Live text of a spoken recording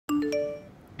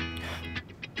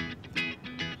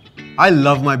I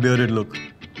love my bearded look.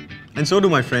 And so do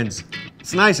my friends.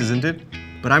 It's nice, isn't it?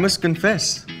 But I must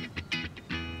confess,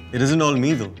 it isn't all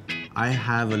me though. I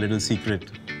have a little secret.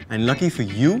 And lucky for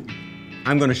you,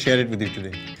 I'm going to share it with you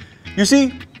today. You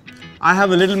see, I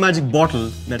have a little magic bottle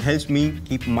that helps me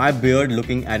keep my beard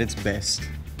looking at its best.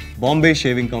 Bombay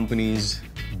Shaving Company's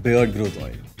Beard Growth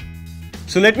Oil.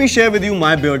 So let me share with you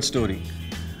my beard story.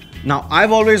 Now,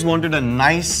 I've always wanted a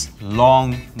nice,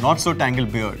 long, not so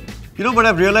tangled beard. But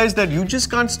I've realized that you just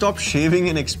can't stop shaving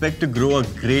and expect to grow a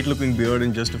great looking beard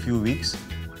in just a few weeks.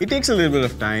 It takes a little bit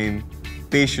of time,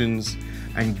 patience,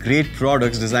 and great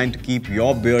products designed to keep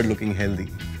your beard looking healthy.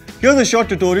 Here's a short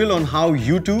tutorial on how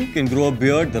you too can grow a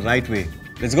beard the right way.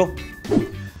 Let's go.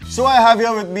 So I have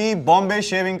here with me Bombay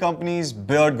Shaving Company's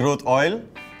Beard Growth Oil.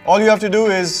 All you have to do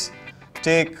is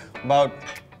take about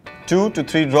 2 to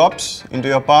 3 drops into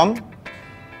your palm,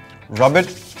 rub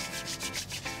it,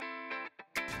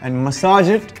 and massage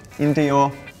it into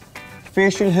your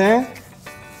facial hair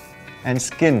and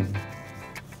skin.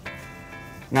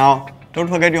 Now, don't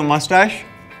forget your mustache.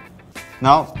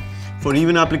 Now, for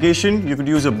even application, you could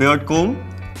use a beard comb.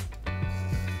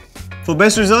 For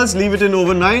best results, leave it in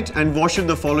overnight and wash it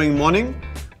the following morning,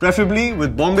 preferably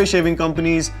with Bombay Shaving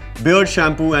Company's beard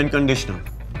shampoo and conditioner.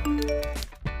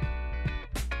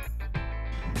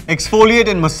 Exfoliate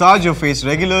and massage your face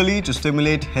regularly to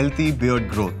stimulate healthy beard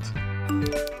growth.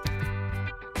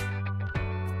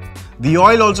 The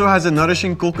oil also has a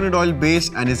nourishing coconut oil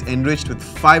base and is enriched with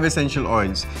 5 essential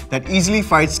oils that easily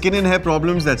fight skin and hair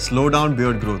problems that slow down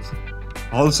beard growth.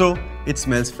 Also, it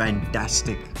smells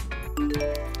fantastic.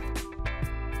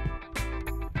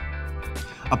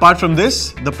 Apart from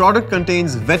this, the product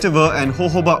contains vetiver and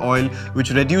jojoba oil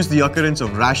which reduce the occurrence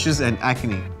of rashes and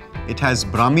acne. It has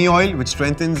brahmi oil which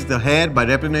strengthens the hair by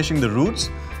replenishing the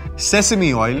roots,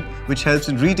 sesame oil which helps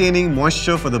in retaining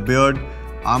moisture for the beard,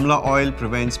 amla oil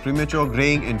prevents premature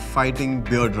graying and fighting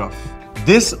beard rough.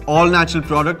 This all-natural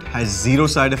product has 0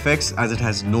 side effects as it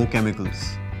has no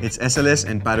chemicals. It's SLS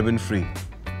and paraben free.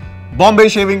 Bombay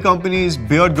Shaving Company's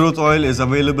Beard Growth Oil is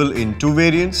available in 2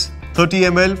 variants, 30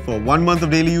 ml for 1 month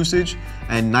of daily usage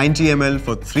and 90 ml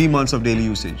for 3 months of daily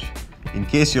usage, in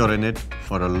case you're in it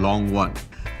for a long one.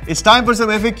 It's time for some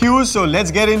FAQs, so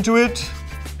let's get into it.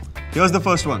 Here's the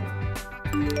first one.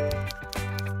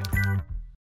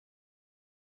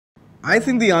 I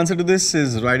think the answer to this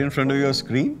is right in front of your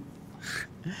screen.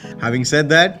 Having said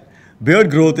that, beard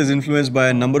growth is influenced by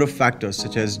a number of factors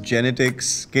such as genetics,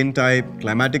 skin type,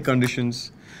 climatic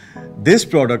conditions. This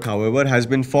product, however, has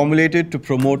been formulated to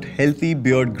promote healthy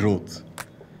beard growth.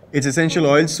 Its essential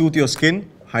oils soothe your skin,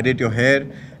 hydrate your hair,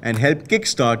 and help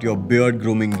kickstart your beard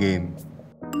grooming game.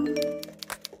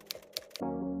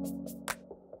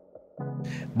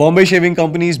 Bombay Shaving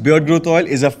Company's Beard Growth Oil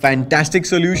is a fantastic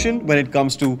solution when it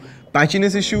comes to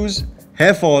patchiness issues,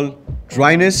 hair fall,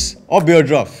 dryness, or beard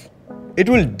rough. It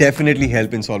will definitely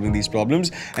help in solving these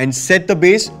problems and set the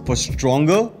base for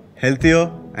stronger, healthier,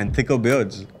 and thicker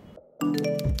beards.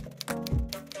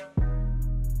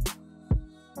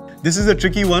 This is a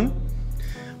tricky one,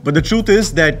 but the truth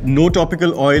is that no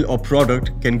topical oil or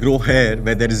product can grow hair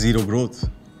where there is 0 growth.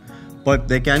 But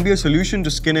there can be a solution to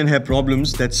skin and hair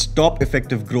problems that stop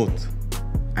effective growth.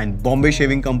 And Bombay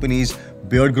Shaving Company's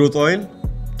Beard Growth Oil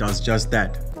does just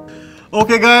that.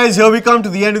 Okay guys, here we come to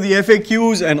the end of the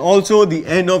FAQs and also the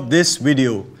end of this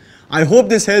video. I hope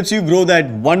this helps you grow that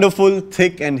wonderful,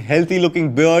 thick and healthy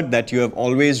looking beard that you have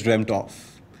always dreamt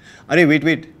of. Arey,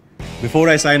 wait. Before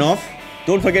I sign off,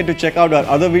 don't forget to check out our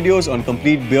other videos on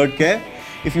complete beard care.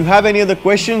 If you have any other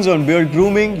questions on beard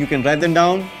grooming, you can write them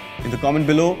down in the comment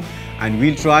below and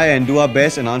we'll try and do our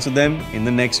best and answer them in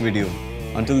the next video.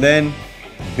 Until then,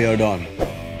 beard on.